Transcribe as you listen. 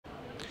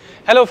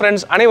Hello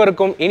friends,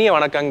 அனைவருக்கும் இனிய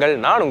வணக்கங்கள்.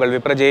 நான் உங்கள்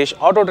விப்ரஜேஷ்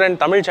AutoTrend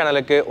தமிழ்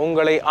சேனலுக்கு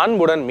உங்களை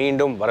அன்புடன்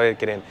மீண்டும்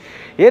வரவேற்கிறேன்.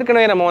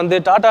 ஏற்கனவே நம்ம வந்து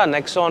Tata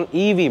Nexon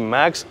EV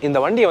Max இந்த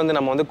வண்டியை வந்து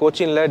நம்ம வந்து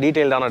கோச்சின்ல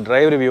டீடைல்டான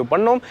டிரைவ் ரிவ்யூ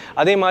பண்ணோம்.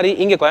 அதே மாதிரி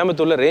இங்க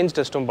கோயம்புத்தூர்ல ரேஞ்ச்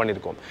டெஸ்டும்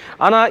பண்ணிருக்கோம்.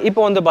 ஆனா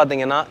இப்போ வந்து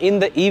பாத்தீங்கன்னா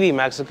இந்த EV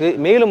Maxக்கு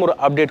மேலும் ஒரு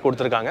அப்டேட்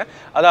கொடுத்திருக்காங்க.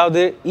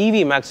 அதாவது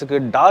EV Maxக்கு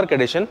டார்க்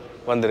எடிஷன்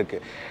வந்திருக்கு.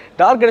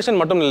 டார்க் எடிஷன்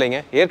மட்டும் இல்லைங்க,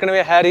 ஏற்கனவே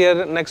ஹேரியர்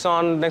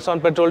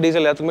நெக்ஸான் பெட்ரோல்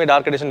டீசல் எல்லாத்துக்குமே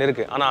டார்க் எடிஷன்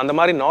இருக்குது. ஆனால் அந்த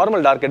மாதிரி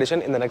நார்மல் டார்க்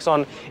எடிஷன் இந்த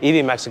நெக்ஸான் EV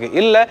Maxக்கு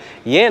இல்லை.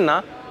 ஏன்னா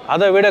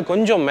அதை விட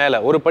கொஞ்சம் மேலே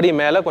ஒரு படி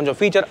மேலே கொஞ்சம்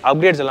ஃபீச்சர்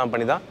அப்கிரேட்ஸ் எல்லாம்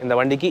பண்ணி தான் இந்த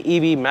வண்டிக்கு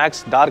EV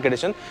Max dark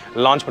edition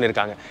launch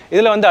பண்ணியிருக்காங்க.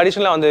 இதில் வந்து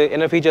அடிஷனலாக வந்து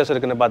என்ன ஃபீச்சர்ஸ்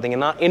இருக்குன்னு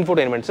பார்த்தீங்கன்னா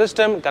இன்ஃபோடெயின்மெண்ட்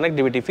சிஸ்டம்,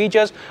 கனெக்டிவிட்டி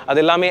ஃபீச்சர்ஸ்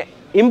அது எல்லாமே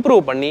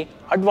இம்ப்ரூவ் பண்ணி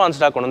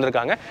அட்வான்ஸ்டாக கொண்டு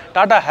வந்திருக்காங்க.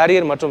 டாடா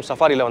ஹேரியர் மற்றும்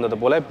சஃபாரியில் வந்தது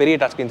போல் பெரிய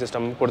டச் ஸ்க்ரீன்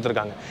சிஸ்டம்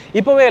கொடுத்துருக்காங்க.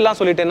 இப்போவே எல்லாம்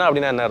சொல்லிட்டேன்னா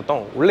அப்படின்னா என்ன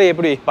அர்த்தம்? உள்ளே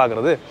எப்படி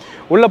பார்க்குறது?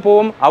 உள்ளே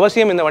போகும்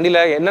அவசியம் இந்த வண்டியில்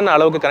என்னென்ன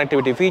அளவுக்கு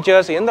கனெக்டிவிட்டி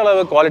ஃபீச்சர்ஸ், எந்த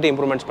அளவுக்கு குவாலிட்டி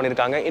இம்ப்ரூவ்மெண்ட்ஸ்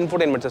பண்ணியிருக்காங்க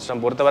இன்ஃபோடெயின்மெண்ட்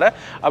சிஸ்டம் பொறுத்தவரை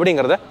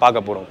அப்படிங்கிறத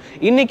பார்க்க போகிறோம்.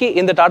 இன்னைக்கு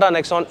இந்த Tata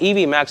Nexon EV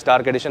Max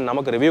dark edition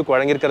நமக்கு ரிவ்யூக்கு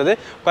வழங்கியிருக்கிறது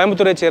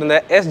கோயம்புத்தூரை சேர்ந்த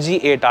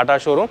SGA டாடா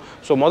ஷோரூம்.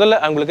 ஸோ முதல்ல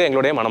அவங்களுக்கு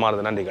எங்களுடைய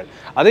மனமார்ந்த நன்றிகள்.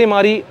 அதே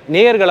மாதிரி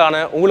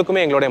நேயர்களான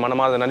உங்களுக்குமே எங்களுடைய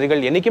மனமார்ந்த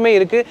நன்றிகள் என்றைக்குமே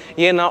இருக்குது.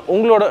 ஏன்னா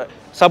உங்களோட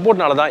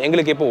சப்போர்ட்னால தான்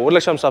எங்களுக்கு இப்போ 1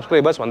 லட்சம்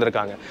சப்ஸ்கிரைபர்ஸ்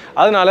வந்திருக்காங்க.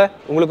 அதனால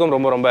உங்களுக்கும்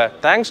ரொம்ப ரொம்ப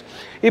தேங்க்ஸ்.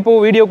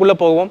 இப்போது வீடியோக்குள்ளே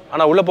போவோம்.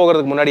 ஆனால் உள்ளே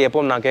போகிறதுக்கு முன்னாடி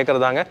எப்பவும் நான்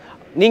கேட்குறதாங்க,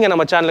 நீங்கள்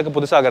நம்ம சேனலுக்கு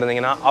புதுசாக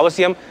இருந்தீங்கன்னா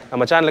அவசியம்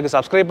நம்ம சேனலுக்கு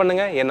சப்ஸ்கிரைப்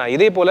பண்ணுங்கள். ஏன்னா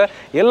இதே போல்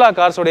எல்லா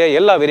கார்ஸோடைய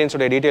எல்லா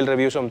வேரியன்ஸோடைய டீட்டெயில்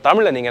ரிவ்யூஸும்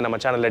தமிழில் நீங்கள் நம்ம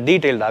சேனலில்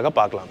டீட்டெயில்டாக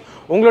பார்க்கலாம்.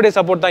 உங்களுடைய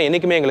சப்போர்ட் தான்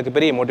என்றைக்குமே எங்களுக்கு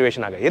பெரிய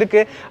மோட்டிவேஷனாக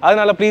இருக்குது.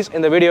 அதனால் ப்ளீஸ்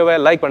இந்த வீடியோவை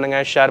லைக்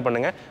பண்ணுங்கள், ஷேர்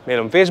பண்ணுங்கள்.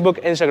 மேலும்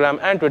ஃபேஸ்புக்,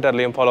 இன்ஸ்டாகிராம் அண்ட்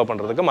ட்விட்டர்லையும் ஃபாலோ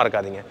பண்ணுறதுக்கு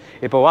மறக்காதீங்க.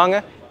 இப்போ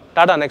வாங்க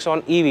Tata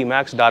Nexon EV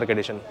Max dark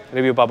edition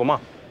review பார்ப்போமா?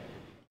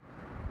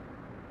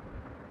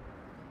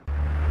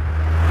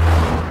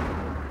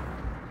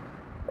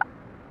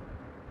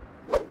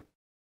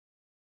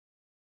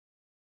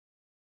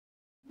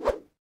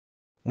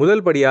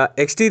 முதல் படியாக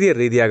எக்ஸ்டீரியர்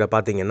ரீதியாக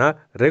பார்த்தீங்கன்னா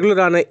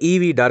ரெகுலரான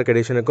EV டார்க்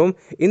எடிஷனுக்கும்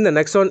இந்த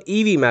நெக்ஸான்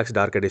EV Max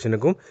டார்க்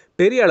எடிஷனுக்கும்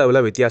பெரிய அளவில்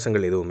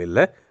வித்தியாசங்கள் எதுவும்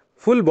இல்லை.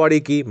 ஃபுல்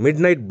பாடிக்கு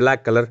mid night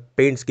black colour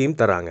paint scheme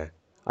தராங்க.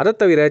 அதை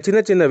தவிர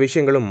சின்ன சின்ன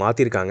விஷயங்களும்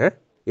மாற்றிருக்காங்க.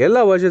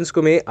 எல்லா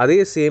வெர்ஷன்ஸ்க்குமே அதே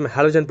same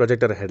halogen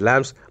projector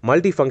headlamps,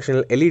 multi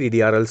functional LED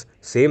DRLs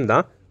same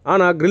தான்.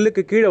 ஆனால்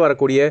கிரில்லுக்கு கீழே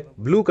வரக்கூடிய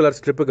ப்ளூ கலர்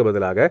ஸ்ட்ரிப்புக்கு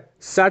பதிலாக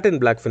சாட்டின்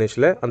பிளாக்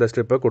ஃபினிஷில் அந்த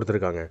ஸ்ட்ரிப்பை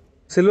கொடுத்துருக்காங்க.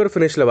 சில்வர்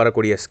ஃபினிஷில்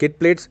வரக்கூடிய ஸ்கிட்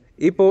பிளேட்ஸ்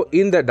இப்போது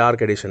இந்த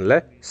டார்க் எடிஷனில்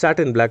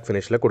சாட்டின் பிளாக்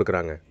ஃபினிஷில்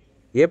கொடுக்குறாங்க.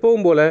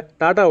 எப்பவும் போல்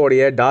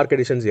டாட்டாவோடைய டார்க்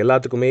எடிஷன்ஸ்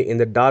எல்லாத்துக்குமே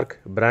இந்த டார்க்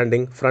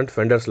பிராண்டிங் ஃப்ரண்ட்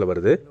ஃபெண்டர்ஸில்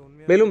வருது.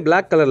 மேலும்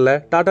பிளாக் கலரில்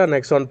டாடா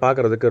நெக்ஸான்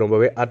பார்க்குறதுக்கு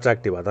ரொம்பவே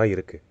அட்ராக்டிவாக தான்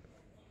இருக்குது.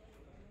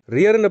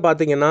 ரியர்னு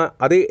பார்த்தீங்கன்னா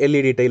அதே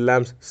LED டைல்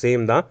லேம்ப்ஸ்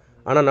சேம் தான்.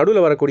 ஆனால்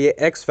நடுவில் வரக்கூடிய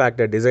எக்ஸ்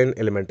ஃபேக்டர் டிசைன்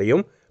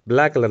எலிமெண்ட்டையும்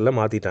பிளாக் கலரில்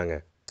மாற்றிட்டாங்க.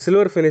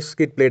 சில்வர் ஃபினிஷ்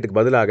ஸ்கிட் பிளேட்டுக்கு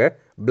பதிலாக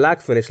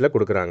பிளாக் ஃபினிஷில்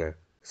கொடுக்குறாங்க.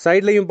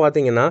 சைட்லையும்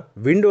பார்த்தீங்கன்னா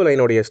விண்டோ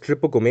லைனோடைய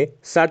ஸ்ட்ரிப்புக்குமே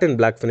சாட்டின்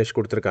பிளாக் ஃபினிஷ்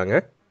கொடுத்துருக்காங்க.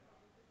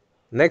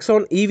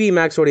 நெக்ஸான் EV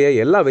Maxோடைய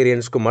எல்லா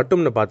வேரியன்ட்ஸ்க்கும்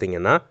மட்டும்னு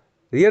பார்த்தீங்கன்னா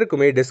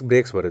ரியருக்குமே டிஸ்க்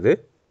பிரேக்ஸ் வருது.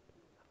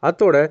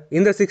 அத்தோட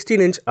இந்த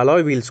 16 inch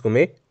alloy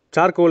வீல்ஸ்க்குமே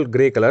charcoal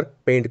grey colour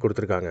paint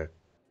கொடுத்துருக்காங்க.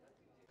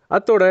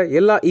 அத்தோட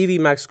எல்லா EV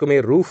Maxக்குமே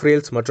ரூஃப்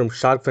ரேல்ஸ் மற்றும்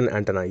ஷார்க் ஃபின்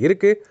ஆண்டனா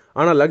இருக்குது.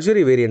 ஆனால்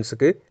லக்ஸரி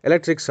வேரியன்ட்ஸுக்கு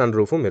எலக்ட்ரிக் சன்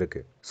ரூஃபும்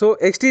இருக்குது. ஸோ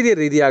எக்ஸ்டீரியர்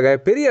ரீதியாக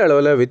பெரிய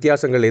அளவில்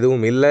வித்தியாசங்கள்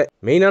எதுவும் இல்லை.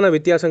 மெயினான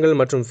வித்தியாசங்கள்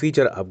மற்றும்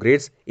ஃபீச்சர்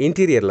அப்கிரேட்ஸ்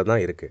இன்டீரியரில்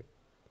தான் இருக்குது.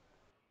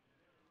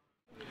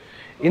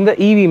 இந்த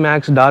EV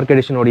Max dark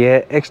எடிஷனுடைய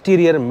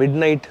exterior mid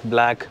night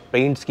black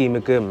paint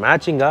ஸ்கீமுக்கு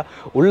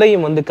மேட்சிங்காக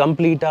உள்ளேயும் வந்து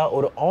கம்ப்ளீட்டாக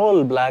ஒரு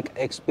ஆல் பிளாக்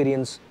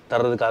எக்ஸ்பீரியன்ஸ்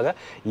தர்றதுக்காக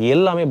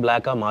எல்லாமே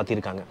பிளாக்காக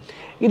மாற்றிருக்காங்க.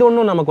 இது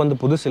ஒன்றும் நமக்கு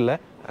வந்து புதுசு இல்லை.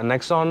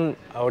 நெக்ஸான்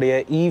உடைய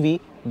EV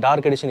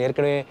டார்க் எடிஷன்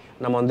ஏற்கனவே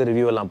நம்ம வந்து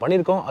ரிவ்யூ எல்லாம்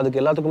பண்ணியிருக்கோம். அதுக்கு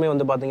எல்லாத்துக்குமே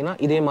வந்து பார்த்தீங்கன்னா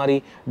இதே மாதிரி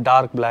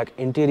டார்க் பிளாக்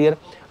இன்டீரியர்,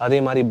 அதே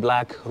மாதிரி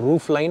பிளாக்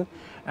ரூஃப் லைன்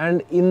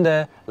அண்ட் இந்த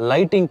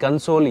லைட்டிங்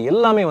கன்சோல்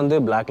எல்லாமே வந்து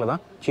பிளாக்ல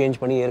தான் சேஞ்ச்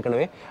பண்ணி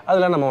ஏற்கனவே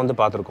அதில் நம்ம வந்து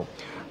பார்த்துருக்கோம்.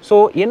 ஸோ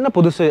என்ன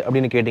புதுசு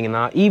அப்படின்னு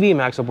கேட்டிங்கன்னா EV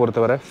Maxை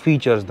பொறுத்தவரை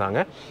ஃபீச்சர்ஸ்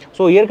தாங்க.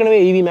 ஸோ ஏற்கனவே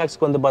EV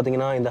Maxக்கு வந்து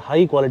பார்த்தீங்கன்னா இந்த ஹை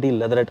குவாலிட்டி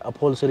லெதரட்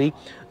அப்ஹோல்சரி,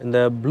 இந்த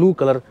blue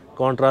colour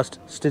contrast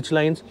stitch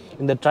lines,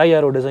 இந்த try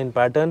arrow design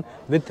pattern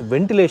with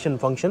ventilation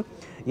function.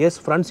 S,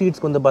 front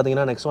சீட்ஸ்க்கு வந்து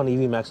பார்த்தீங்கன்னா நெக்ஸான்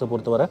EV Maxை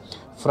பொறுத்தவரை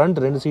ஃப்ரண்ட்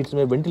 2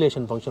 சீட்ஸுமே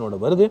வென்டிலேஷன் ஃபங்க்ஷனோட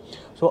வருது.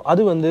 ஸோ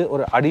அது வந்து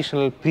ஒரு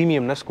அடிஷ்னல்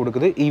ப்ரீமியம்னஸ்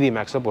கொடுக்குது EV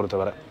Maxை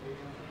பொறுத்தவரை.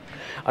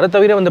 அதை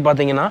தவிர வந்து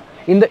பார்த்தீங்கன்னா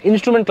இந்த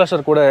இன்ஸ்ட்ருமெண்ட்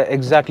கிளஸ்டர் கூட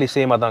எக்ஸாக்ட்லி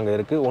சேமாக தாங்க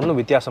இருக்குது. ஒன்றும்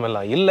வித்தியாசம்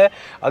எல்லாம் இல்லை.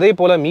 அதே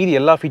போல் மீதி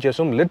எல்லா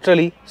ஃபீச்சர்ஸும்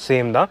லிட்ரலி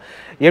சேம் தான்.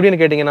 எப்படின்னு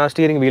கேட்டிங்கன்னா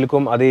ஸ்டீரிங்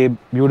வீலுக்கும் அதே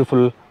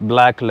பியூட்டிஃபுல்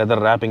பிளாக்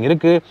லெதர் ரேப்பிங்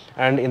இருக்குது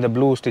அண்ட் இந்த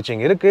ப்ளூ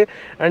ஸ்டிச்சிங் இருக்குது.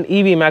 அண்ட்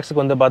EV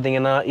Maxக்கு வந்து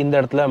பார்த்தீங்கன்னா இந்த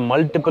இடத்துல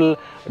மல்டிபிள்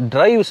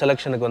டிரைவ்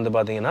செலெக்ஷனுக்கு வந்து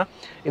பார்த்தீங்கன்னா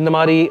இந்த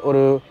மாதிரி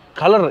ஒரு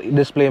கலர்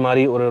டிஸ்பிளே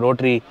மாதிரி ஒரு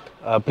ரோட்டரி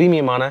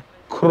ப்ரீமியமான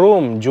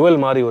குரோம்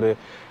ஜுவல் மாதிரி ஒரு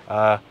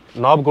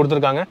நாப்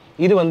கொடுத்துருக்காங்க.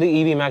 இது வந்து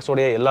EV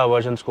Maxோடைய எல்லா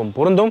வெர்ஷன்ஸ்க்கும்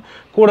பொருந்தும்.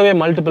 கூடவே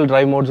மல்டிபிள்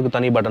டிரைவ் மோட்ஸுக்கு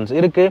தனி பட்டன்ஸ்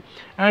இருக்குது.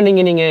 அண்ட்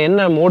நீங்கள்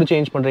என்ன மோடு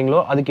சேஞ்ச் பண்ணுறீங்களோ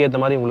அதுக்கேற்ற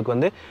மாதிரி உங்களுக்கு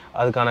வந்து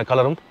அதுக்கான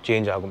கலரும்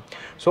சேஞ்ச் ஆகும்.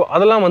 ஸோ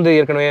அதெல்லாம் வந்து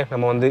ஏற்கனவே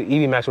நம்ம வந்து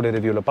EV Maxோடைய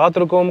ரிவ்யூவில்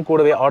பார்த்துருக்கோம்.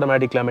 கூடவே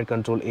ஆட்டோமேட்டிக் கிளைமேட்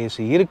கண்ட்ரோல் AC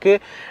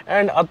இருக்குது.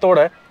 அண்ட்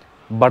அதோட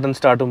பட்டன்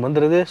ஸ்டார்ட்டும்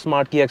வந்துடுது.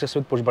 Smart key access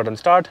with push button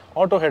start,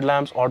 auto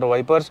headlamps, auto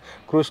vipers,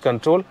 cruise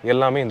control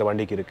எல்லாமே இந்த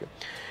வண்டிக்கு இருக்குது.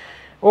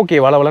 ஓகே,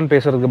 வளவலன்னு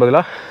பேசுறதுக்கு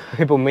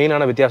பதிலாக இப்போ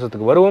மெயினான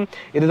வித்தியாசத்துக்கு வருவோம்.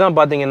 இதுதான்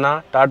பார்த்தீங்கன்னா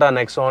Tata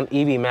Nexon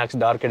EV maths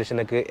dark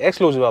எடிஷனுக்கு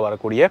எக்ஸ்க்ளூசிவாக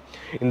வரக்கூடிய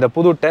இந்த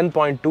புது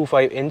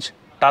 10.25 இன்ச்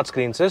டச்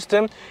ஸ்க்ரீன்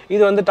சிஸ்டம்.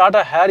 இது வந்து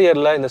டாடா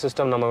ஹேரியரில் இந்த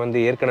சிஸ்டம் நம்ம வந்து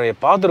ஏற்கனவே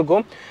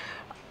பார்த்துருக்கோம்.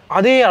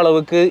 அதே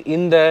அளவுக்கு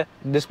இந்த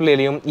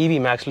டிஸ்பிளேலையும் EV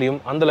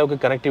மேக்ஸ்லேயும் அந்தளவுக்கு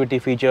கனெக்டிவிட்டி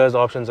ஃபீச்சர்ஸ்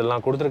ஆப்ஷன்ஸ்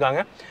எல்லாம்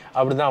கொடுத்துருக்காங்க.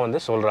 அப்படி தான்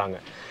வந்து சொல்கிறாங்க.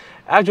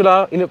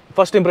 ஆக்சுவலாக இன்னும்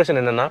ஃபஸ்ட் இம்ப்ரெஷன்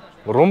என்னென்னா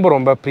ரொம்ப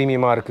ரொம்ப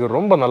ப்ரீமியமாக இருக்குது,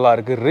 ரொம்ப நல்லா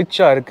இருக்குது,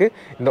 ரிச்சாக இருக்குது.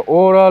 இந்த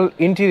ஓவரால்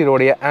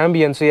இன்டீரியரோடைய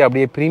ஆம்பியன்ஸே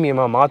அப்படியே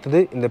ப்ரீமியமாக மாற்றுது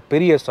இந்த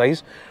பெரிய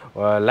size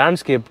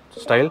landscape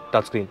style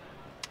touch screen.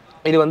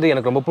 இது வந்து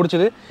எனக்கு ரொம்ப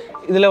பிடிச்சது.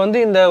 இதில் வந்து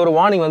இந்த ஒரு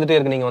வார்னிங் வந்துகிட்டே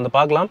இருக்குது, நீங்கள் வந்து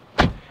பார்க்கலாம்.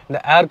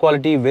 இந்த ஏர்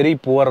குவாலிட்டி வெரி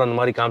புவர் அந்த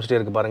மாதிரி காமிச்சிட்டே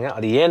இருக்குது பாருங்கள்.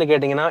 அது ஏன்னு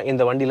கேட்டிங்கன்னா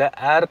இந்த வண்டியில்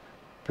ஏர்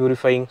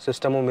பியூரிஃபைங்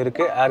சிஸ்டமும்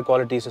இருக்குது, ஏர்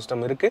குவாலிட்டி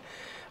சிஸ்டம் இருக்குது.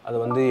 அது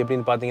வந்து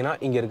எப்படின்னு பார்த்தீங்கன்னா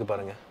இங்கே இருக்குது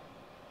பாருங்கள்.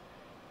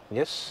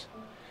 எஸ்,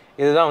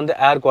 இதுதான் வந்து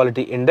ஏர்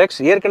குவாலிட்டி இண்டெக்ஸ்.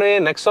 ஏற்கனவே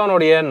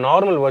நெக்ஸானோடைய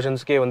நார்மல்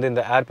வெர்ஷன்ஸ்க்கே வந்து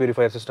இந்த ஏர்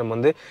பியூரிஃபையர் சிஸ்டம்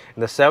வந்து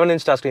இந்த 7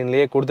 இன்ச் டச்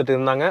ஸ்க்ரீன்லேயே கொடுத்துட்டு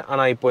இருந்தாங்க.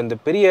 ஆனால் இப்போ இந்த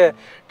பெரிய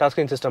டச்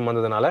ஸ்க்ரீன் சிஸ்டம்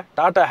வந்ததுனால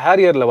டாடா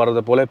ஹேரியரில்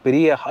வர்றது போல்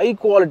பெரிய ஹை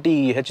குவாலிட்டி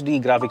HD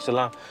கிராஃபிக்ஸ்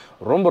எல்லாம்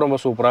ரொம்ப ரொம்ப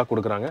சூப்பராக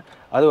கொடுக்குறாங்க.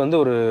 அது வந்து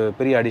ஒரு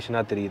பெரிய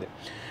அடிஷனாக தெரியுது.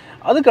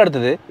 அதுக்கு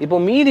அடுத்தது இப்போ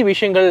மீதி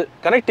விஷயங்கள்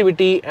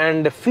கனெக்டிவிட்டி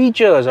அண்ட்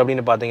ஃபீச்சர்ஸ்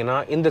அப்படின்னு பார்த்தீங்கன்னா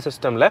இந்த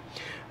சிஸ்டமில்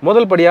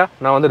முதல் படியாக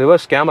நான் வந்து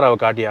ரிவர்ஸ் கேமராவை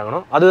காட்டி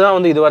ஆகணும். அதுதான்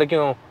வந்து இது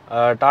வரைக்கும்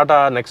டாடா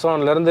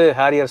நெக்ஸான்லேருந்து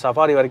ஹேரியர்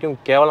சஃபாரி வரைக்கும்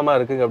கேவலமாக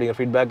இருக்குது அப்படிங்கிற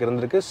ஃபீட்பேக்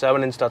இருந்திருக்கு.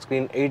 7 inch touch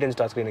screen, 8 inch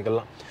touch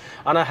ஸ்க்ரீனுக்கெல்லாம்.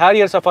 ஆனால்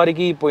ஹேரியர்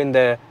சஃபாரிக்கு இப்போ இந்த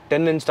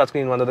 10 இன்ச் டச்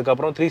ஸ்க்ரீன்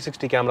வந்ததுக்கப்புறம்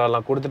 360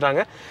 கேமராலாம்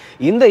கொடுத்துட்டாங்க.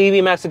 இந்த EV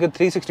மேக்ஸுக்கு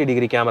 360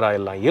 டிகிரி கேமரா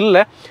எல்லாம்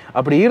இல்லை.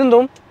 அப்படி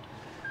இருந்தும்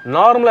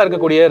நார்மலாக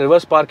இருக்கக்கூடிய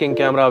ரிவர்ஸ் பார்க்கிங்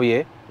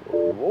கேமராவையே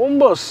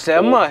ரொம்ப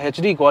செம்ம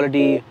HD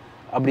குவாலிட்டி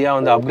அப்படியா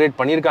வந்து அப்கிரேட்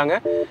பண்ணியிருக்காங்க.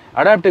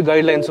 அடாப்டிவ்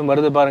கைட்லைன்ஸும்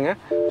வருது பாருங்கள்.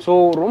 ஸோ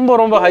ரொம்ப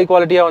ரொம்ப ஹை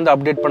குவாலிட்டியாக வந்து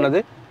அப்டேட் பண்ணது.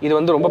 இது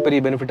வந்து ரொம்ப பெரிய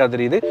பெனிஃபிட்டாக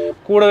தெரியுது.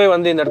 கூடவே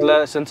வந்து இந்த இடத்துல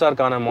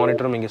சென்சாருக்கான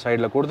மானிட்டரும் இங்கே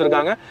சைடில்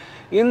கொடுத்துருக்காங்க.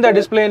 இந்த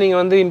டிஸ்பிளே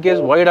நீங்கள் வந்து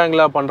இன்கேஸ் வைட்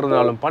ஆங்கிளாக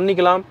பண்ணுறதுனாலும்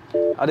பண்ணிக்கலாம்,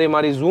 அதே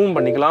மாதிரி ஜூம்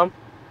பண்ணிக்கலாம்.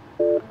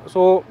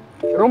 ஸோ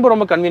ரொம்ப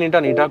ரொம்ப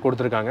கன்வீனியண்ட்டாக நீட்டாக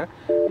கொடுத்துருக்காங்க.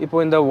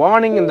 இப்போது இந்த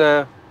வார்னிங் இந்த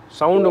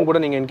சவுண்டும் கூட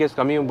நீங்கள் இன்கேஸ்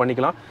கம்மியும்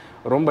பண்ணிக்கலாம்.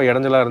 ரொம்ப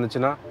இடைஞ்சலாக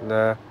இருந்துச்சுன்னா இந்த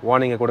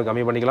வார்னிங்கை கூட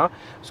கம்மி பண்ணிக்கலாம்.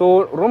 ஸோ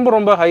ரொம்ப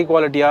ரொம்ப ஹை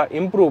குவாலிட்டியாக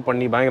இம்ப்ரூவ்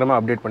பண்ணி பயங்கரமாக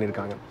அப்டேட்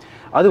பண்ணியிருக்காங்க.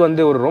 அது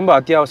வந்து ஒரு ரொம்ப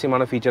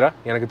அத்தியாவசியமான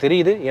ஃபீச்சராக எனக்கு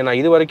தெரியுது. ஏன்னா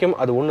இது வரைக்கும்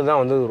அது ஒன்று தான்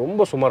வந்து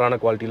ரொம்ப சுமாரான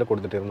குவாலிட்டியில்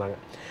கொடுத்துட்டு இருந்தாங்க.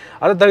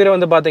 அதை தவிர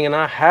வந்து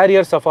பார்த்தீங்கன்னா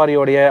ஹேரியர்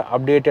சஃபாரியோடைய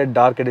அப்டேட்டட்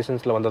டார்க்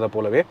எடிஷன்ஸில் வந்ததை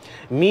போலவே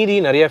மீதி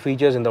நிறைய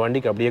ஃபீச்சர்ஸ் இந்த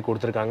வண்டிக்கு அப்படியே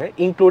கொடுத்துருக்காங்க,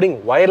 including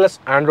wireless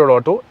Android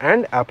auto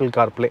and apple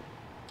CarPlay.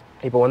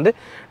 இப்போ வந்து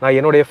நான்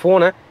என்னுடைய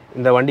ஃபோனை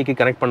இந்த வண்டிக்கு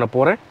கனெக்ட் பண்ண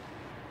போகிறேன்.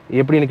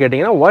 எப்படின்னு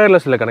கேட்டிங்கன்னா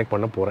ஒயர்லெஸில் கனெக்ட்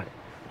பண்ண போகிறேன்.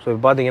 ஸோ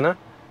இப்போ பார்த்தீங்கன்னா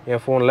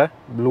என் ஃபோனில்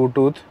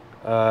Bluetooth,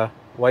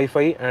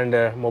 wifi and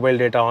mobile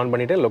data on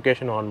பண்ணிவிட்டேன்,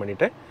 லொக்கேஷன் ஆன்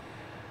பண்ணிவிட்டேன்.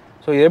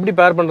 ஸோ இது எப்படி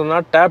பேர் பண்ணுறதுனா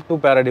டேப் டு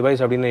பேர்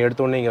டிவைஸ் அப்படின்னு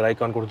எடுத்தோடனே இங்கே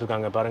ஐக்கான்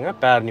கொடுத்துருக்காங்க பாருங்கள்,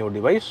 பேர் நியூ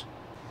டிவைஸ்.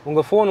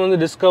 உங்கள் ஃபோன் வந்து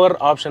டிஸ்கவர்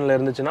ஆப்ஷனில்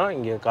இருந்துச்சுன்னா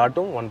இங்கே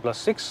காட்டும்.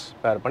 1+6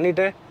 பேர்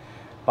பண்ணிவிட்டேன்.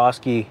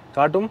 பாஸ்கி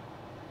காட்டும்.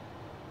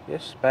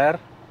 எஸ், பேர்,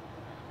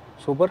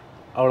 சூப்பர்,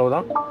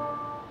 அவ்வளோதான்.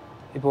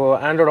 இப்போது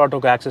ஆண்ட்ராய்டு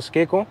ஆட்டோக்கு ஆக்சஸ்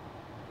கேட்கும்.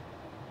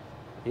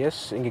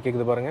 எஸ், இங்கே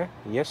கேட்குது பாருங்கள்.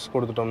 எஸ்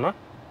கொடுத்துட்டோம்னா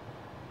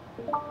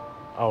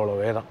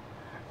அவ்வளோவே தான்.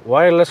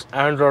 Wireless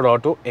Android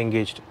auto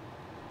engaged.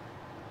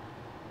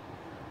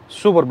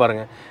 Super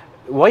பாருங்கள்.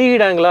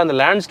 வைட் ஆங்கிளாக அந்த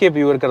லேண்ட்ஸ்கேப்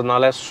வியூ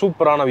இருக்கிறதுனால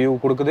சூப்பரான வியூ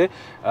கொடுக்குது.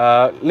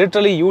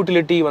 லிட்ரலி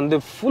யூட்டிலிட்டி வந்து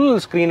ஃபுல்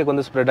ஸ்க்ரீனுக்கு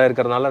வந்து ஸ்ப்ரெட்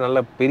ஆகிருக்கிறதுனால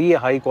நல்ல பெரிய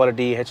ஹை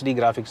குவாலிட்டி HD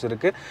கிராஃபிக்ஸ்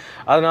இருக்குது.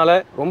 அதனால்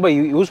ரொம்ப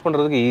யூஸ்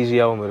பண்ணுறதுக்கு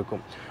ஈஸியாகவும்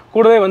இருக்கும்.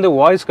 கூடவே வந்து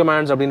வாய்ஸ்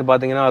கமாண்ட்ஸ் அப்படின்னு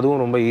பார்த்தீங்கன்னா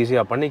அதுவும் ரொம்ப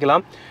ஈஸியாக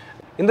பண்ணிக்கலாம்.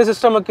 இந்த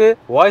சிஸ்டமுக்கு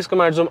வாய்ஸ்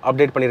கமாண்ட்ஸும்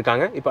அப்டேட்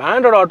பண்ணியிருக்காங்க. இப்போ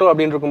ஆண்ட்ராய்டு ஆட்டோ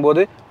அப்படின்னு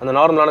இருக்கும்போது அந்த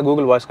நார்மலான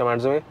கூகுள் வாய்ஸ்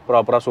கமாண்ட்ஸுமே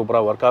ப்ராப்பராக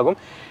சூப்பராக ஒர்க் ஆகும்.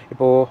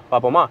 இப்போது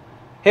பார்ப்போமா?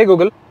 ஹே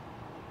Google,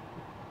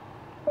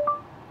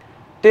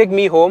 take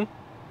me home.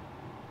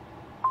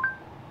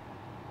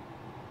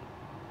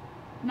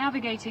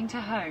 Navigating to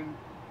home.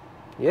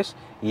 S,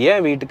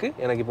 என் வீட்டுக்கு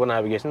எனக்கு இப்போ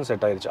நேவிகேஷன்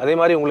செட் ஆயிடுச்சு. அதே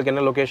மாதிரி உங்களுக்கு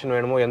என்ன லொக்கேஷன்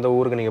வேணுமோ, எந்த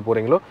ஊருக்கு நீங்கள்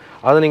போகிறீங்களோ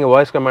அதை நீங்கள்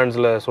வாய்ஸ்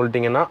கமாண்ட்ஸில்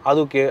சொல்லிட்டீங்கன்னா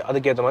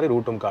அதுக்கேற்ற மாதிரி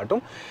ரூட்டும்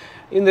காட்டும்.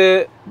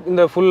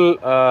 இந்த ஃபுல்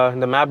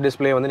இந்த மேப்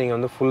டிஸ்பிளே வந்து நீங்கள்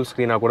வந்து ஃபுல்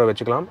ஸ்க்ரீனாக கூட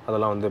வச்சுக்கலாம்.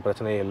 அதெல்லாம் வந்து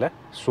பிரச்சனையே இல்லை,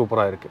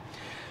 சூப்பராக இருக்குது.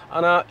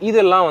 ஆனால்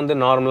இதெல்லாம் வந்து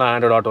நார்மலாக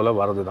ஆண்ட்ராய்டு ஆட்டோவில்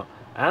வரது தான்.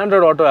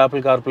 ஆண்ட்ராய்டு ஆட்டோ,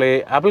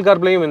 ஆப்பிள்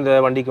கார்ப்ளேயும் இந்த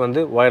வண்டிக்கு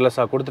வந்து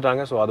வயர்லெஸ்ஸாக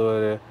கொடுத்துட்டாங்க. ஸோ அது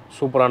ஒரு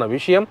சூப்பரான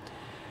விஷயம்.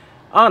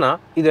 ஆனால்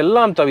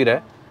இதெல்லாம்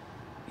தவிர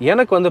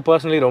எனக்கு வந்து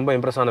பர்சனலி ரொம்ப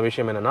இம்ப்ரெஸ் ஆன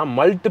விஷயம் என்னென்னா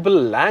மல்டிபிள்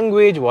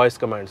லாங்குவேஜ் வாய்ஸ்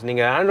கமாண்ட்ஸ்.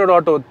 நீங்கள் ஆண்ட்ராய்டு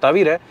ஆட்டோ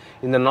தவிர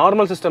இந்த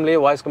நார்மல் சிஸ்டம்லேயே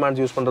வாய்ஸ்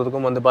கமாண்ட்ஸ் யூஸ்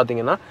பண்ணுறதுக்கும் வந்து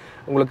பார்த்தீங்கன்னா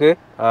உங்களுக்கு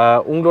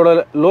உங்களோட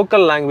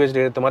லோக்கல் லாங்குவேஜ்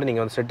ஏற்ற மாதிரி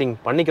நீங்கள் வந்து செட்டிங்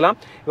பண்ணிக்கலாம்.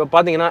 இப்போ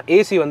பார்த்தீங்கன்னா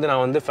ஏசி வந்து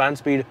நான் வந்து ஃபேன்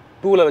ஸ்பீட்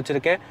 2ல்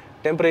வச்சுருக்கேன்.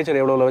 டெம்பரேச்சர்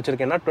எவ்வளோவில்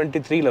வச்சுருக்கேன்னா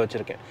 23ல்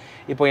வச்சுருக்கேன்.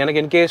 இப்போ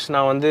எனக்கு இன்கேஸ்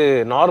நான் வந்து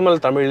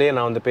நார்மல் தமிழ்லேயே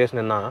நான் வந்து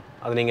பேசினேன்னா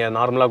அது நீங்கள்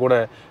நார்மலாக கூட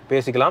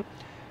பேசிக்கலாம்.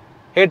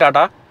 ஹே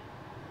டாட்டா,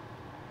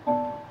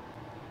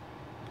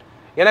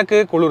 எனக்கு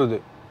குளிருது.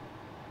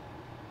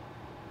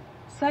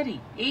 சரி,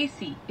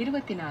 ஏசி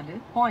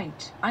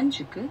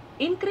 24.5க்கு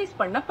இன்க்ரீஸ்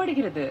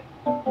பண்ணப்படுகிறது.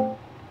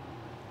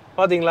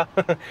 பார்த்தீங்களா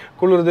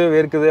குளிருது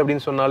வேர்க்குது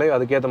அப்படின்னு சொன்னாலே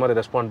அதுக்கேற்ற மாதிரி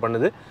ரெஸ்பாண்ட்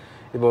பண்ணுது.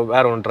 இப்போ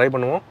வேற ஒன்று ட்ரை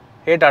பண்ணுவோம்.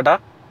 ஹே டாடா,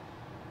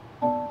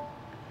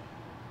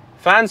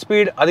 ஃபேன்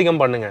ஸ்பீட்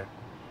அதிகம் பண்ணுங்க.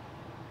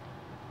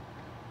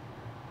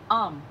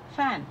 ஆம்,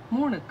 fan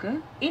 3க்கு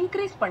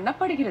increase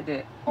பண்ணப்படுகிறது.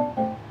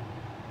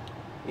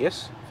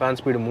 S, fan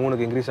speed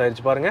 3க்கு increase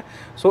ஆயிடுச்சு பாருங்க.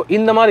 ஸோ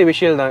இந்த மாதிரி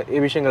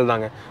விஷயங்கள்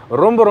தாங்க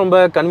ரொம்ப ரொம்ப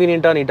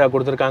கன்வீனியண்ட்டாக நீட்டாக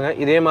கொடுத்துருக்காங்க.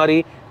 இதே மாதிரி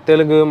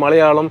தெலுங்கு,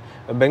 மலையாளம்,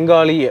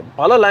 பெங்காலி,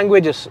 பல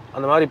லாங்குவேஜஸ்,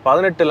 அந்த மாதிரி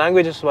 18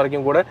 லாங்குவேஜஸ்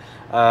வரைக்கும் கூட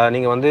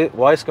நீங்கள் வந்து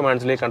வாய்ஸ்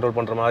கமாண்ட்ஸ்லேயே கண்ட்ரோல்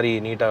பண்ணுற மாதிரி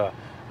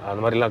நீட்டாக அந்த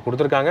மாதிரிலாம்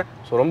கொடுத்துருக்காங்க.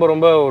 ஸோ ரொம்ப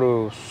ரொம்ப ஒரு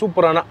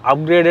சூப்பரான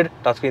அப்கிரேடட்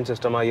டச் ஸ்க்ரீன்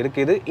சிஸ்டமாக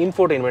இருக்குது இது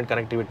இன்ஃபோடெயின்மெண்ட்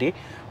கனெக்டிவிட்டி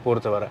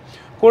பொறுத்தவரை.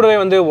 கூடவே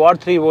வந்து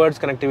வாட் 3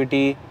 வேர்ட்ஸ்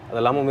கனெக்டிவிட்டி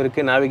அதெல்லாமும்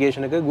இருக்குது.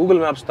 நேவிகேஷனுக்கு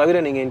கூகுள் மேப்ஸ் தவிர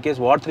நீங்கள் இன்கேஸ்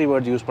வாட் 3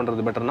 வேர்ட்ஸ் யூஸ்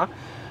பண்ணுறது பெட்டர்னா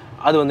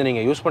அது வந்து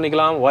நீங்கள் யூஸ்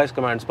பண்ணிக்கலாம். வாய்ஸ்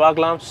கமாண்ட்ஸ்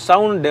பார்க்கலாம்.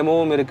 சவுண்ட்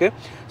டெமோவும் இருக்குது.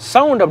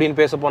 சவுண்ட் அப்படின்னு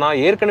பேச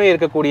போனால் ஏற்கனவே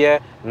இருக்கக்கூடிய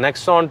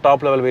நெக்ஸான்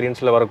டாப் லெவல்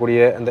வேரியன்ட்ஸில்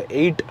வரக்கூடிய இந்த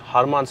 8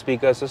 ஹார்மான்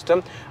ஸ்பீக்கர்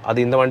சிஸ்டம் அது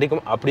இந்த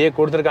வண்டிக்கும் அப்படியே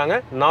கொடுத்துருக்காங்க.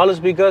 4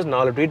 ஸ்பீக்கர்ஸ்,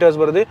 4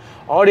 ட்வீட்டர்ஸ் வருது.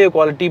 ஆடியோ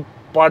குவாலிட்டி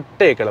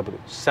பட்டே கிளப்புது,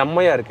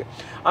 செம்மையாக இருக்குது.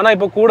 ஆனால்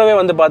இப்போ கூடவே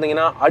வந்து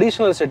பார்த்தீங்கன்னா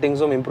அடிஷ்னல்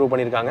செட்டிங்ஸும் இம்ப்ரூவ்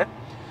பண்ணியிருக்காங்க.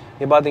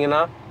 இப்போ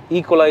பார்த்தீங்கன்னா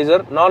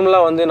ஈக்குவலைசர்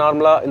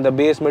நார்மலாக இந்த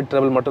பேஸ் மிட்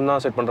ட்ரெபிள்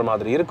மட்டும்தான் செட் பண்ணுற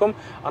மாதிரி இருக்கும்.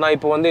 ஆனால்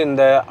இப்போ வந்து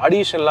இந்த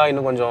அடிஷ்னலாக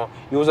இன்னும் கொஞ்சம்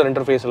யூசர்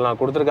இன்டர்ஃபேஸ் எல்லாம்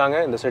கொடுத்துருக்காங்க.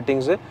 இந்த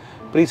செட்டிங்ஸு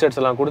ப்ரீசெட்ஸ்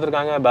எல்லாம்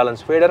கொடுத்துருக்காங்க.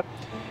 பேலன்ஸ் ஃபேடர்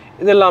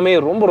இது எல்லாமே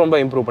ரொம்ப ரொம்ப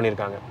இம்ப்ரூவ்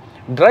பண்ணியிருக்காங்க.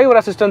 டிரைவர்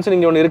அசிஸ்டன்ஸ்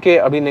இங்கே ஒன்று இருக்கே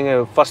அப்படின்னு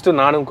நீங்கள் ஃபஸ்ட்டு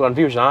நானும்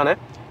கன்ஃபியூஸ்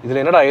ஆனேன். இதில்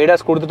என்னடா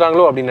ஐடாஸ்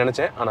கொடுத்துட்டாங்களோ அப்படின்னு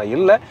நினச்சேன். ஆனால்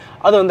இல்லை,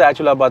 அது வந்து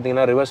ஆக்சுவலாக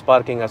பார்த்தீங்கன்னா ரிவர்ஸ்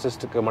பார்க்கிங்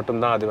அசிஸ்ட்டுக்கு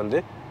மட்டும்தான் அது வந்து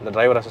இந்த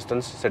டிரைவர்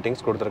அசிஸ்டன்ஸ்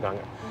செட்டிங்ஸ்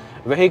கொடுத்துருக்காங்க.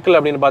 வெஹிக்கிள்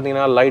அப்படின்னு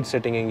பார்த்தீங்கன்னா லைட்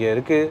செட்டிங் இங்கே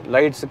இருக்குது.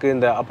 லைட்ஸுக்கு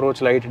இந்த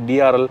அப்ரோச் லைட்,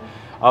 டிஆர்எல்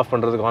ஆஃப்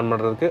பண்ணுறதுக்கு ஆன்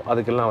பண்ணுறதுக்கு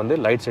அதுக்கெல்லாம் வந்து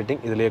லைட்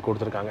செட்டிங் இதிலேயே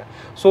கொடுத்துருக்காங்க.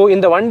 ஸோ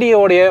இந்த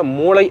வண்டியோடைய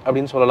மூளை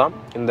அப்படின்னு சொல்லலாம்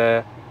இந்த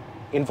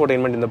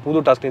இன்ஃபோடெயின்மெண்ட், இந்த புது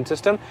டச் ஸ்க்ரீன்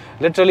சிஸ்டம்.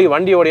 லிட்ரலி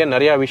வண்டியோடைய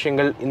நிறையா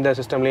விஷயங்கள் இந்த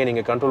சிஸ்டம்லேயே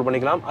நீங்கள் கண்ட்ரோல்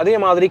பண்ணிக்கலாம். அதே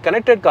மாதிரி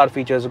கனெக்டட் கார்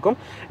ஃபீச்சர்ஸுக்கும்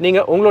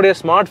நீங்கள் உங்களுடைய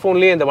ஸ்மார்ட்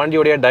ஃபோன்லேயே இந்த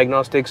வண்டியோடைய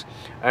டயக்னாஸ்டிக்ஸ்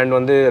அண்ட்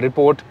வந்து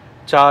report,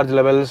 charge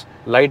levels,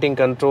 lighting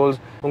controls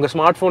உங்கள்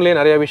ஸ்மார்ட் ஃபோன்லேயே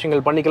நிறைய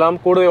விஷயங்கள் பண்ணிக்கலாம்.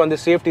 கூடவே வந்து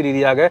சேஃப்டி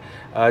ரீதியாக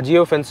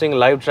ஜியோ ஃபென்சிங்,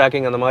 லைவ்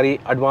ட்ராக்கிங் அந்த மாதிரி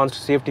அட்வான்ஸ்ட்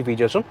சேஃப்டி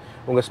ஃபீச்சர்ஸும்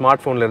உங்கள்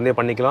ஸ்மார்ட் ஃபோன்லேருந்தே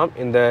பண்ணிக்கலாம்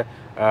இந்த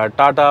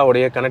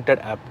டாட்டாவுடைய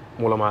கனெக்டட் ஆப்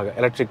மூலமாக,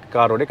 எலக்ட்ரிக்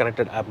காரோடைய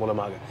கனெக்டட் ஆப்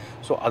மூலமாக.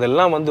 ஸோ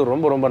அதெல்லாம் வந்து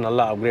ரொம்ப ரொம்ப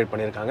நல்லா அப்கிரேட்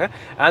பண்ணியிருக்காங்க.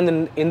 அண்ட்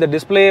இந்த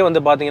டிஸ்பிளே வந்து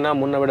பார்த்தீங்கன்னா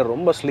முன்னை விட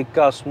ரொம்ப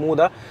ஸ்லிக்காக,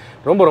 ஸ்மூத்தாக,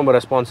 ரொம்ப ரொம்ப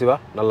ரெஸ்பான்சிவாக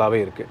நல்லாவே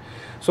இருக்குது.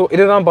 ஸோ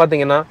இதுதான்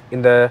பார்த்தீங்கன்னா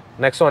இந்த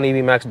Nexon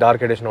EV Max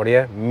dark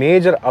எடிஷனுடைய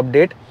major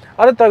update.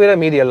 அதை தவிர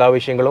மீதி எல்லா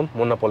விஷயங்களும்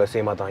முன்ன போல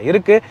சேமாக தான்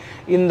இருக்குது.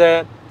 இந்த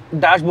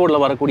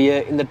டேஷ்போர்டில் வரக்கூடிய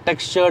இந்த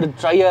டெக்ஸ்சர்டு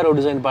ட்ரையரோ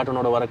டிசைன்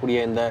பேட்டர்னோட வரக்கூடிய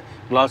இந்த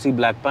கிளாசி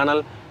பிளாக்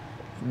பேனல்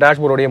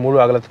டேஷ்போர்டோடைய முழு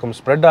அகலத்துக்கும்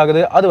ஸ்ப்ரெட்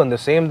ஆகுது. அது வந்து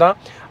சேம் தான்.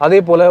 அதே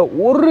போல்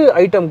ஒரு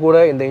ஐட்டம் கூட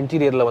இந்த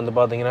இன்டீரியரில் வந்து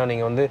பார்த்தீங்கன்னா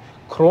நீங்கள் வந்து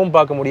க்ரோம்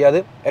பார்க்க முடியாது.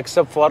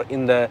 எக்ஸப்ட் ஃபார்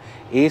இந்த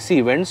ஏசி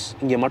வென்ட்ஸ்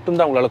இங்கே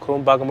மட்டும்தான் உங்களால்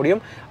க்ரோம் பார்க்க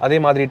முடியும். அதே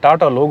மாதிரி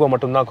டாட்டா லோகோ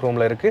மட்டும்தான்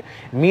க்ரோமில் இருக்குது.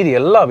 மீதி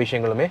எல்லா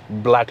விஷயங்களுமே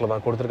பிளாக்ல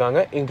தான்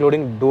கொடுத்துருக்காங்க,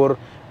 இன்க்ளூடிங் டோர்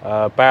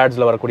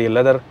பேட்ஸில் வரக்கூடிய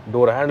லெதர்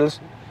டோர் ஹேண்டில்ஸ்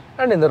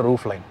அண்ட் இந்த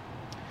ரூஃப் லைன்.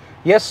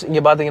 எஸ்,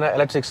 இங்கே பார்த்தீங்கன்னா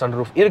எலக்ட்ரிக்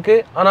சன்ரூஃப்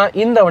இருக்குது. ஆனால்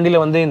இந்த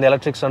வண்டியில் வந்து இந்த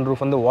எலக்ட்ரிக் சன்ரூஃப்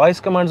வந்து வாய்ஸ்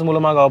கமாண்ட்ஸ்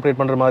மூலமாக ஆப்ரேட்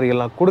பண்ணுற மாதிரி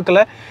எல்லாம்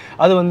கொடுக்கல.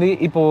 அது வந்து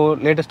இப்போது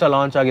லேட்டஸ்ட்டாக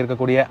லான்ச்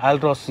ஆகியிருக்கக்கூடிய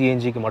ஆல்ட்ராஸ்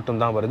சிஎன்ஜிக்கு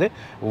மட்டும்தான் வருது.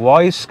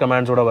 வாய்ஸ்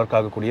கமாண்ட்ஸோட ஒர்க்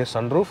ஆகக்கூடிய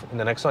சன்ரூஃப்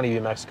இந்த நெக்ஸான் EV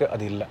Maxக்கு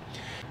அது இல்லை.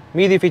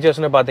 மீதி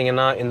ஃபீச்சர்ஸ்னு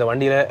பார்த்தீங்கன்னா இந்த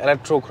வண்டியில்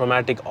electro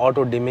chromatic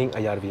auto dimming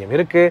IRVM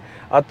இருக்குது.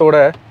 அதோட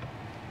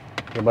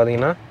இங்கே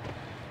பார்த்தீங்கன்னா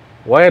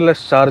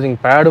ஒயர்லெஸ் சார்ஜிங்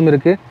பேடும்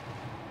இருக்குது.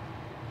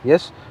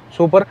 S,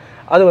 super.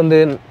 அது வந்து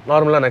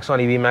நார்மலாக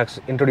நெக்ஸான் EV Max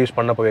இன்ட்ரடியூஸ்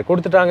பண்ணப்போவே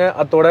கொடுத்துட்டாங்க.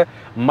 அதோட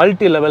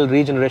மல்டி லெவல்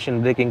ரீஜெனரேஷன்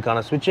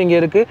பிரேக்கிங்கான ஸ்விட்சிங்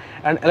இருக்குது.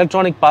 And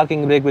electronic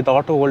parking brake with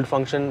auto hold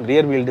function,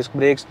 rear wheel disk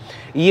breaks,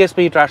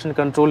 ESP traction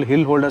control,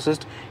 hill hold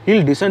assist,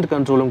 hill dissent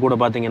கண்ட்ரோலும் கூட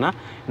பார்த்தீங்கன்னா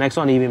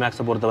நெக்ஸான் EV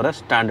Maxை பொறுத்தவரை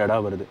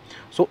ஸ்டாண்டர்டாக வருது.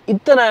 ஸோ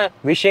இத்தனை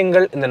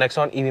விஷயங்கள் இந்த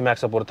நெக்ஸான் EV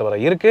Maxை பொறுத்தவரை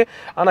இருக்குது.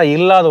 ஆனால்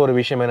இல்லாத ஒரு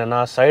விஷயம்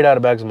என்னென்னா சைடு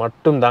ஏர் பேக்ஸ்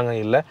மட்டும் தாங்க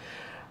இல்லை.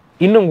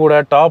 இன்னும் கூட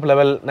டாப்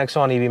லெவல்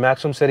நெக்ஸான் EV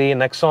Maxும் சரி,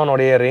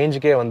 நெக்ஸானோடைய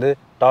ரேஞ்சுக்கே வந்து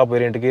டாப்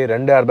வேரியண்ட்டுக்கு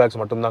 2 ஏர் பேக்ஸ்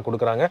மட்டும்தான்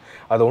கொடுக்குறாங்க.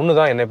 அது ஒன்று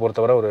தான் என்னை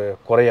பொறுத்தவரை ஒரு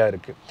குறையாக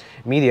இருக்குது.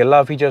 மீதி எல்லா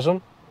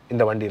ஃபீச்சர்ஸும்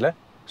இந்த வண்டியில்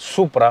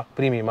சூப்பராக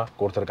ப்ரீமியமாக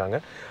கொடுத்துருக்காங்க.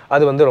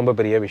 அது வந்து ரொம்ப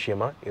பெரிய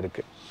விஷயமா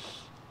இருக்குது.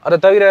 அதை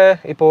தவிர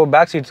இப்போது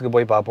பேக் சீட்ஸுக்கு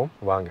போய் பார்ப்போம்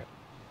வாங்க.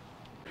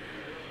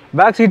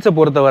 பேக் சீட்ஸை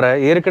பொறுத்தவரை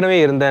ஏற்கனவே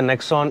இருந்த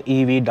நெக்ஸான்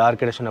EV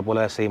டார்க் எடிஷனை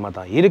போல் சேமாக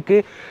தான்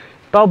இருக்குது.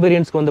 டாப்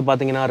வேரியன்ட்ஸ்க்கு வந்து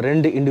பார்த்தீங்கன்னா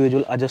 2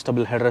 இண்டிவிஜுவல்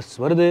அட்ஜஸ்டபிள் ஹெட்ரெஸ்ட்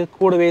வருது.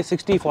 கூடவே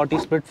 60/40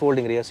 ஸ்ப்ளிட்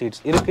ஃபோல்டிங் ரியர்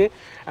சீட்ஸ் இருக்குது.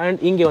 அண்ட்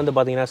இங்கே வந்து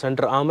பார்த்தீங்கன்னா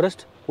சென்டர்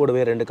ஆம்ரெஸ்ட்,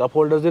 கூடவே 2 கப்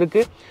ஹோல்டர்ஸ்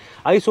இருக்குது.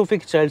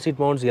 ஐசோஃபிக் சைல்ட் சீட்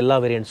மவுண்ட்ஸ் எல்லா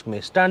வேரியன்ட்ஸ்க்குமே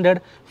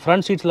ஸ்டாண்டர்ட்.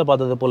 ஃப்ரண்ட் சீட்ஸில்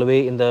பார்த்தது போலவே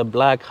இந்த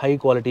black high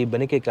quality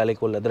பெனிகே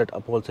calico leatherette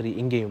அப்போல்சரி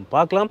இங்கேயும்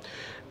பார்க்கலாம்.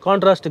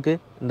 கான்ட்ராஸ்ட்டுக்கு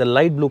இந்த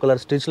லைட் ப்ளூ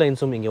கலர் ஸ்டிச்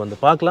லைன்ஸும் இங்கே வந்து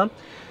பார்க்கலாம்.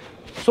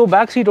 ஸோ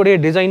பேக் சீட்டோடைய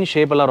டிசைன்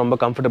ஷேப் எல்லாம் ரொம்ப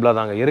கம்ஃபர்டபுளாக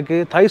தாங்க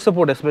இருக்குது. தை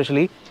சப்போர்ட்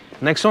எஸ்பெஷலி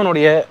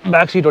நெக்ஸானோடைய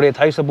பேக் சீட்டோடைய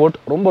தை சப்போர்ட்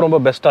ரொம்ப ரொம்ப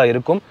பெஸ்ட்டாக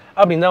இருக்கும்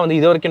அப்படின்னு தான் வந்து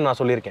இது வரைக்கும் நான்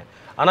சொல்லியிருக்கேன்.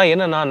 ஆனால்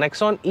என்னென்னா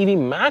நெக்ஸான் இவி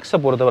மேக்ஸை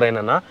பொறுத்தவரை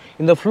என்னென்னா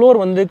இந்த ஃப்ளோர்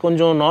வந்து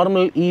கொஞ்சம்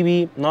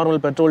நார்மல்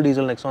பெட்ரோல்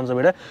டீசல் நெக்ஸான்ஸை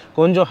விட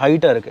கொஞ்சம்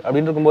ஹைட்டாக இருக்குது.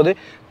 அப்படின்னு இருக்கும்போது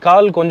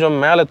கால் கொஞ்சம்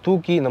மேலே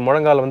தூக்கி இந்த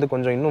முழங்கால் வந்து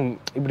கொஞ்சம் இன்னும்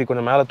இப்படி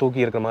கொஞ்சம் மேலே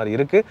தூக்கி இருக்கிற மாதிரி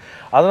இருக்குது.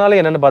 அதனால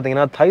என்னென்னு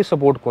பார்த்தீங்கன்னா தை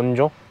சப்போர்ட்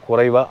கொஞ்சம்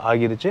குறைவாக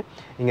ஆகிடுச்சு.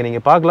 இங்கே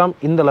நீங்கள் பார்க்கலாம்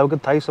இந்த அளவுக்கு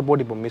தை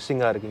சப்போர்ட் இப்போ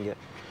மிஸ்ஸிங்காக இருக்குங்க.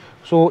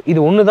 ஸோ இது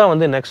ஒன்று தான்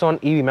வந்து நெக்ஸான்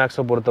இவி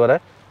மேக்ஸை பொறுத்தவரை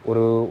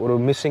ஒரு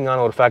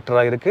மிஸ்ஸிங்கான ஒரு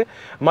ஃபேக்டராக இருக்குது.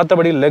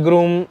 மற்றபடி leg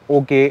room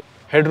okay,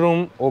 head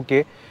room okay.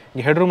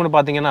 இங்கே ஹெட் ரூம்னு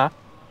பார்த்தீங்கன்னா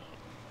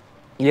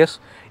எஸ்,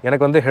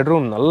 எனக்கு வந்து ஹெட்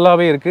ரூம்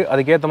நல்லாவே இருக்குது.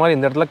 அதுக்கேற்ற மாதிரி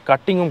இந்த இடத்துல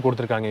கட்டிங்கும்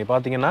கொடுத்துருக்காங்க.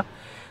 பார்த்தீங்கன்னா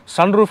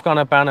சன்ரூஃப்கான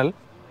பேனல்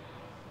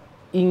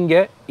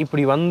இங்கே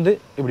இப்படி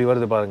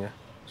வருது பாருங்கள்.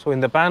 ஸோ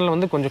இந்த பேனல்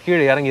வந்து கொஞ்சம்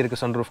கீழே இறங்கி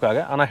இருக்குது சன்ரூஃப்காக.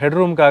 ஆனால் ஹெட்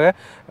ரூமுக்காக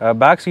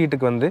பேக்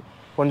சீட்டுக்கு வந்து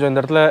கொஞ்சம் இந்த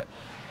இடத்துல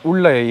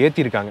உள்ளே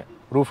ஏற்றிருக்காங்க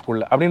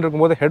ரூஃப்குள்ளே. அப்படின்னு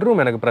இருக்கும்போது ஹெட்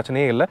ரூம் எனக்கு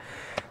பிரச்சனையே இல்லை,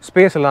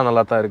 ஸ்பேஸ் எல்லாம்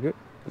நல்லா தான் இருக்குது.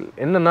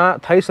 என்னென்னா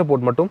தை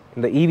சப்போர்ட் மட்டும்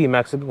இந்த இவி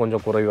மேக்ஸுக்கு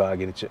கொஞ்சம் குறைவாக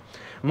ஆகிடுச்சு.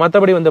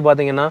 மற்றபடி வந்து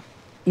பார்த்தீங்கன்னா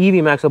இவி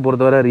மேக்ஸை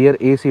பொறுத்தவரை ரியர்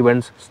ஏசி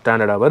வென்ட்ஸ்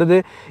ஸ்டாண்டர்டாக வருது.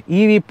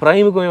 இவி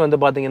ப்ரைமுக்குமே வந்து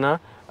பார்த்தீங்கன்னா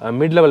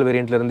mid level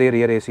வேரியண்ட்லேருந்தே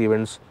rear AC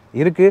vents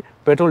இருக்குது.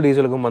 பெட்ரோல்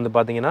டீசலுக்கும் வந்து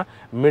பார்த்தீங்கன்னா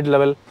மிட்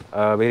லெவல்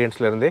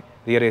வேரியண்ட்ஸ்லேருந்தே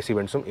ரியர் ஏசி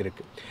வென்ட்ஸும்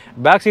இருக்குது.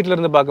 பேக்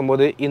சீட்லேருந்து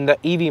பார்க்கும்போது இந்த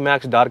இவி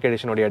மேக்ஸ் டார்க்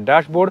எடிஷனுடைய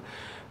டேஷ்போர்டு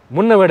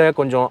முன்னை விட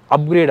கொஞ்சம்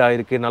அப்கிரேட்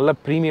ஆகிருக்கு. நல்ல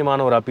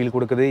ப்ரீமியமான ஒரு அப்பீல்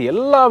கொடுக்குது.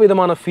 எல்லா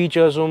விதமான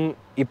ஃபீச்சர்ஸும்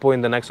இப்போது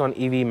இந்த நெக்ஸான்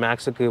இவி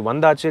மேக்ஸுக்கு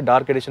வந்தாச்சு.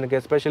 Dark எடிஷனுக்கு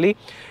especially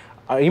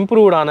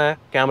இம்ப்ரூவ்டான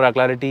camera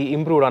clarity,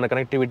 இம்ப்ரூவ்டான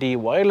connectivity,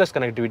 wireless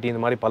connectivity,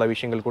 இந்த மாதிரி பல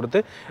விஷயங்கள் கொடுத்து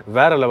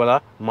வேறு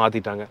லெவலாக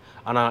மாற்றிட்டாங்க.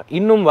 ஆனால்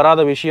இன்னும்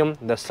வராத விஷயம்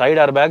இந்த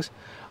சைட் ஏர் பேக்ஸ்.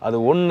 அது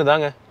ஒன்று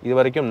தாங்க இது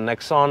வரைக்கும்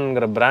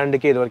நெக்ஸான்ங்கிற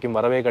பிராண்டுக்கே இது வரைக்கும்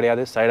வரவே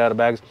கிடையாது. சைட் ஏர்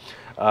பேக்ஸ்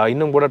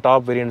இன்னும் கூட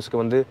டாப்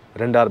வேரியன்ட்ஸ்க்கு வந்து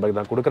 2 ஏர் பேக்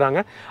தான்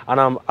கொடுக்குறாங்க.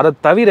 ஆனால் அதை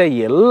தவிர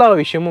எல்லா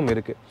விஷயமும்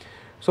இருக்குது.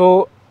 ஸோ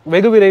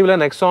வெகு விரைவில்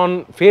நெக்ஸான்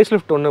ஃபேஸ்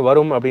லிஃப்ட் ஒன்று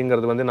வரும்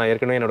அப்படிங்கிறது வந்து நான்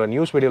ஏற்கனவே என்னோட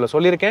நியூஸ் வீடியோவில்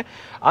சொல்லியிருக்கேன்.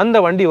 அந்த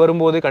வண்டி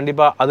வரும்போது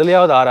கண்டிப்பாக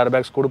அதுலேயாவது 6 ஏர்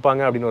பேக்ஸ்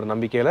கொடுப்பாங்க அப்படின்னு ஒரு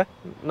நம்பிக்கையில்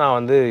நான்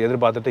வந்து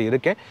எதிர்பார்த்துட்டு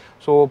இருக்கேன்.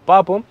 ஸோ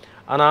பார்ப்போம்.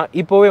 ஆனால்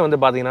இப்போவே வந்து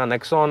பார்த்தீங்கன்னா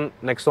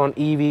Nexon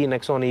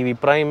EV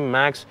prime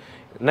maths,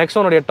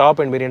 நெக்ஸானுடைய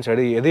top and variants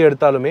எது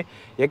எடுத்தாலுமே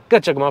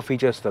எக்கச்சக்கமாக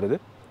ஃபீச்சர்ஸ் தருது.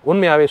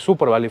 உண்மையாகவே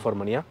சூப்பர் வேல்யூ ஃபார்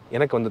மணியாக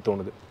எனக்கு வந்து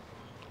தோணுது.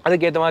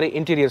 அதுக்கேற்ற மாதிரி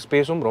இன்டீரியர்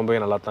ஸ்பேஸும்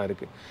ரொம்பவே நல்லா தான்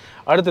இருக்குது.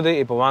 அடுத்தது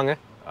இப்போ வாங்க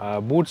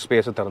பூட்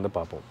ஸ்பேஸை திறந்து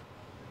பார்ப்போம்.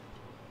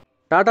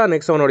 டாடா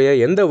நெக்ஸானுடைய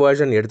எந்த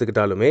வெர்ஷன்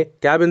எடுத்துக்கிட்டாலுமே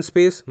கேபின்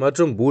ஸ்பேஸ்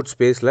மற்றும் பூட்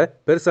ஸ்பேஸில்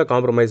பெருசாக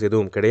காம்ப்ரமைஸ்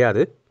எதுவும்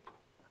கிடையாது.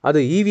 அது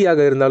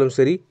ஈவியாக இருந்தாலும்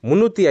சரி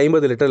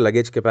 350 லிட்டர்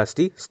லக்கேஜ்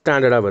கெப்பாசிட்டி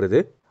ஸ்டாண்டர்டாக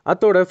வருது.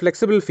 அதோட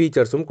ஃப்ளெக்சிபிள்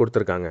ஃபீச்சர்ஸும்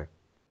கொடுத்துருக்காங்க.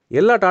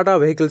 எல்லா டாடா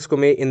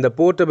வெஹிக்கிள்ஸ்க்குமே இந்த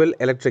போர்ட்டபிள்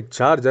எலக்ட்ரிக்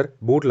சார்ஜர்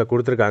பூட்டில்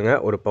கொடுத்துருக்காங்க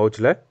ஒரு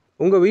பவுச்சில்.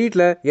 உங்கள்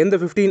வீட்டில் எந்த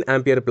 15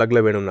 ஆம்பியர்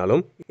ப்ளக்கில்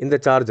வேணும்னாலும் இந்த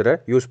சார்ஜரை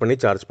யூஸ் பண்ணி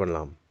சார்ஜ்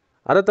பண்ணலாம்.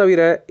 அதை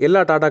தவிர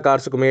எல்லா டாடா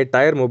கார்ஸுக்குமே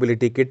டயர்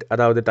மொபிலிட்டி கிட்,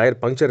 அதாவது டயர்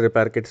பங்க்சர்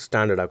ரிப்பேர் கிட்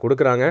ஸ்டாண்டர்டாக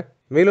கொடுக்குறாங்க.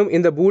 மேலும்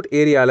இந்த பூட்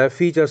ஏரியாவில்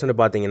ஃபீச்சர்ஸ்னு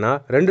பார்த்தீங்கன்னா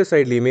 2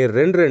 சைட்லேயுமே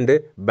 2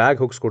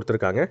 பேக் ஹுக்ஸ்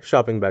கொடுத்துருக்காங்க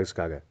ஷாப்பிங்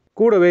பேக்ஸ்க்காக.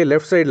 கூடவே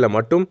லெஃப்ட் சைடில்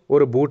மட்டும்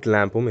ஒரு பூட்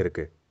லேம்பும்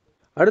இருக்குது.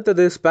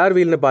 அடுத்தது ஸ்பேர்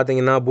வீல்னு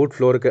பார்த்தீங்கன்னா பூட்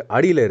ஃப்ளோருக்கு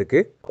அடியில்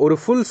இருக்குது. ஒரு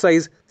full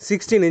size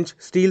 16 inch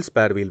steel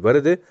spare wheel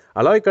வருது.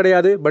 அலாய்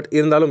கிடையாது, பட்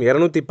இருந்தாலும்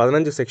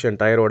 215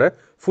 செக்ஷன் டயரோட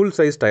ஃபுல்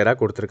சைஸ் டயராக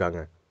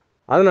கொடுத்துருக்காங்க.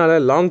 அதனால்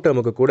லாங்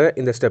டேர்முக்கு கூட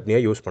இந்த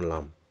ஸ்டெப்னியை யூஸ்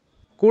பண்ணலாம்.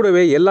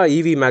 கூடவே எல்லா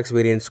இவி மேக்ஸ்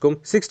வேரியண்ட்ஸ்க்கும்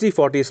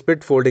 60/40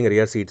 ஸ்பிளிட் ஃபோல்டிங்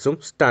ரியர் சீட்ஸும்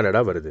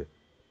ஸ்டாண்டர்டாக வருது.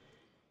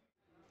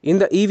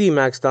 இந்த இவி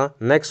மேக்ஸ் தான்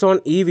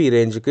நெக்ஸான் இவி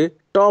ரேஞ்சுக்கு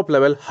top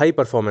level high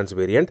performance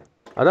variant.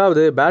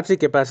 அதாவது பேட்டரி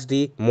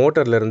கெப்பாசிட்டி,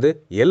 மோட்டர்லேருந்து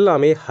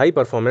எல்லாமே ஹை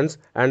பர்ஃபார்மன்ஸ்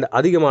அண்ட்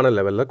அதிகமான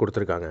லெவலில்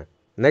கொடுத்துருக்காங்க.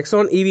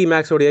 நெக்ஸான் இவி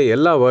மேக்ஸோடைய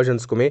எல்லா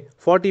வெர்ஷன்ஸ்க்குமே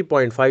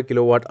 40.5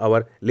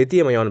 kWh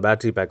lithium ion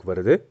battery pack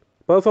வருது.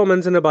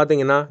 பெர்ஃபார்மன்ஸ்னு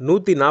பார்த்தீங்கன்னா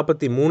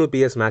 143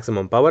 PS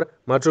மேக்ஸிமம் பவர்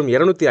மற்றும்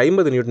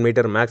 250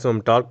 Nm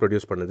மேக்ஸிமம் டார்க்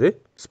ப்ரொடியூஸ் பண்ணுது.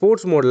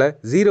 ஸ்போர்ட்ஸ் மோடில்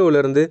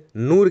 0லேருந்து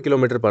 100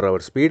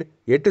 km/h ஸ்பீட்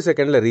 8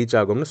 செகண்டில் ரீச்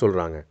ஆகும்னு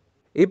சொல்கிறாங்க.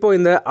 இப்போ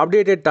இந்த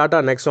அப்டேட்டட் டாடா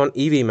நெக்ஸான்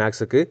இவி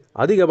மேக்ஸுக்கு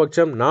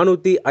அதிகபட்சம்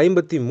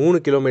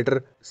 453 km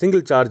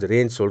சிங்கிள் சார்ஜ்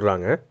ரேஞ்ச்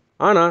சொல்கிறாங்க.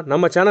 ஆனால்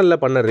நம்ம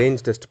சேனலில் பண்ண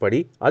ரேஞ்ச் டெஸ்ட்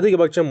படி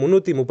அதிகபட்சம்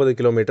 330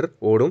 km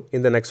ஓடும்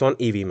இந்த நெக்ஸான்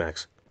இவி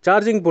மேக்ஸ்.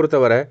 சார்ஜிங்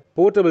பொறுத்தவரை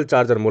போர்ட்டபிள்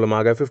சார்ஜர்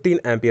மூலமாக 15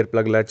 ஆம்பியர்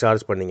ப்ளக்கில்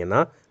சார்ஜ் பண்ணிங்கன்னா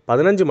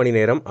 15 மணி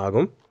நேரம்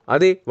ஆகும்.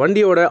 அதே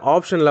வண்டியோட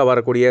ஆப்ஷனில்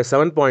வரக்கூடிய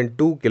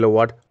 7.2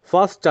 kW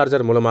ஃபாஸ்ட்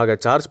சார்ஜர் மூலமாக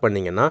சார்ஜ்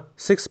பண்ணிங்கன்னா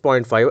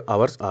 6.5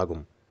 hours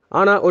ஆகும்.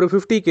 ஆனால் ஒரு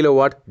 50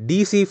 kW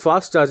டிசி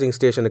ஃபாஸ்ட் சார்ஜிங்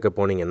ஸ்டேஷனுக்கு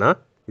போனீங்கன்னா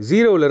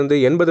 0லேருந்து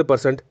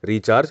 80%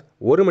 ரீசார்ஜ்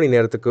 1 மணி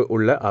நேரத்துக்கு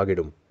உள்ள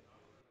ஆகிடும்.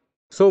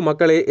 ஸோ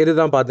மக்களே,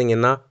 இதுதான்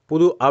பார்த்தீங்கன்னா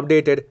புது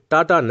அப்டேட்டட்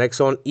டாடா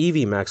நெக்ஸான்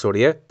இவி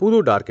மேக்ஸோடைய புது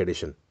டார்க்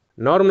எடிஷன்.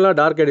 நார்மலாக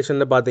டார்க்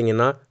எடிஷன்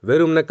பார்த்தீங்கன்னா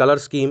வெறும்ன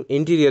கலர் ஸ்கீம்,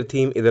 இன்டீரியர்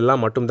தீம்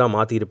இதெல்லாம் மட்டும்தான்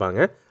மாற்றிருப்பாங்க.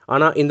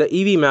 ஆனால் இந்த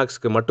இவி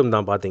மேக்ஸ்க்கு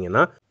மட்டும்தான்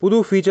பார்த்தீங்கன்னா புது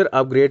ஃபீச்சர்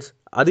அப்கிரேட்ஸ்,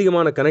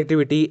 அதிகமான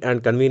கனெக்டிவிட்டி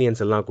அண்ட்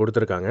கன்வீனியன்ஸ் எல்லாம்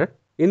கொடுத்துருக்காங்க.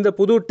 இந்த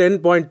புது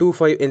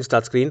 10.25 இன்ச்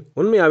டச் ஸ்க்ரீன்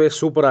உண்மையாகவே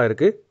சூப்பராக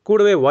இருக்குது.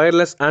 கூடவே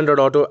வயர்லெஸ்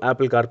ஆண்ட்ராய்டு ஆட்டோ,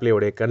 ஆப்பிள்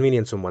கார்ப்ளேயோடைய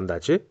கன்வீனியன்ஸும்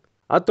வந்தாச்சு.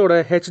 அதோட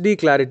HD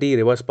clarity,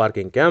 reverse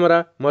parking camera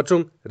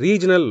மற்றும்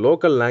regional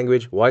local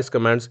language voice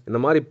commands,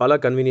 இந்த மாதிரி பல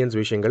கன்வீனியன்ஸ்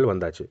விஷயங்கள்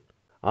வந்தாச்சு.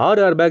 6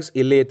 ஏர்பேக்ஸ்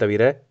இல்லையே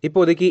தவிர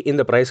இப்போதைக்கு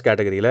இந்த ப்ரைஸ்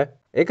கேட்டகரியில்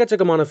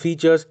எக்கச்சக்கமான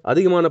ஃபீச்சர்ஸ்,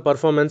 அதிகமான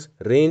performance,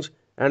 range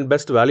and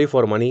best value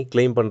for money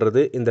claim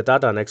பண்ணுறது இந்த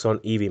டாடா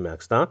நெக்ஸான் இவி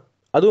மேக்ஸ் தான்.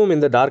 அதுவும்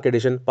இந்த டார்க்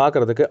எடிஷன்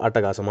பார்க்குறதுக்கு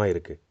அட்டகாசமாக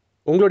இருக்குது.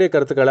 உங்களுடைய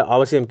கருத்துக்களை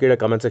அவசியம் கீழே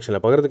கமெண்ட்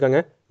செக்ஷனில்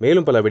பகிர்ந்துக்கங்க.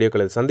 மேலும் பல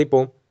வீடியோக்களை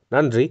சந்திப்போம்.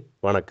 நன்றி,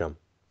 வணக்கம்.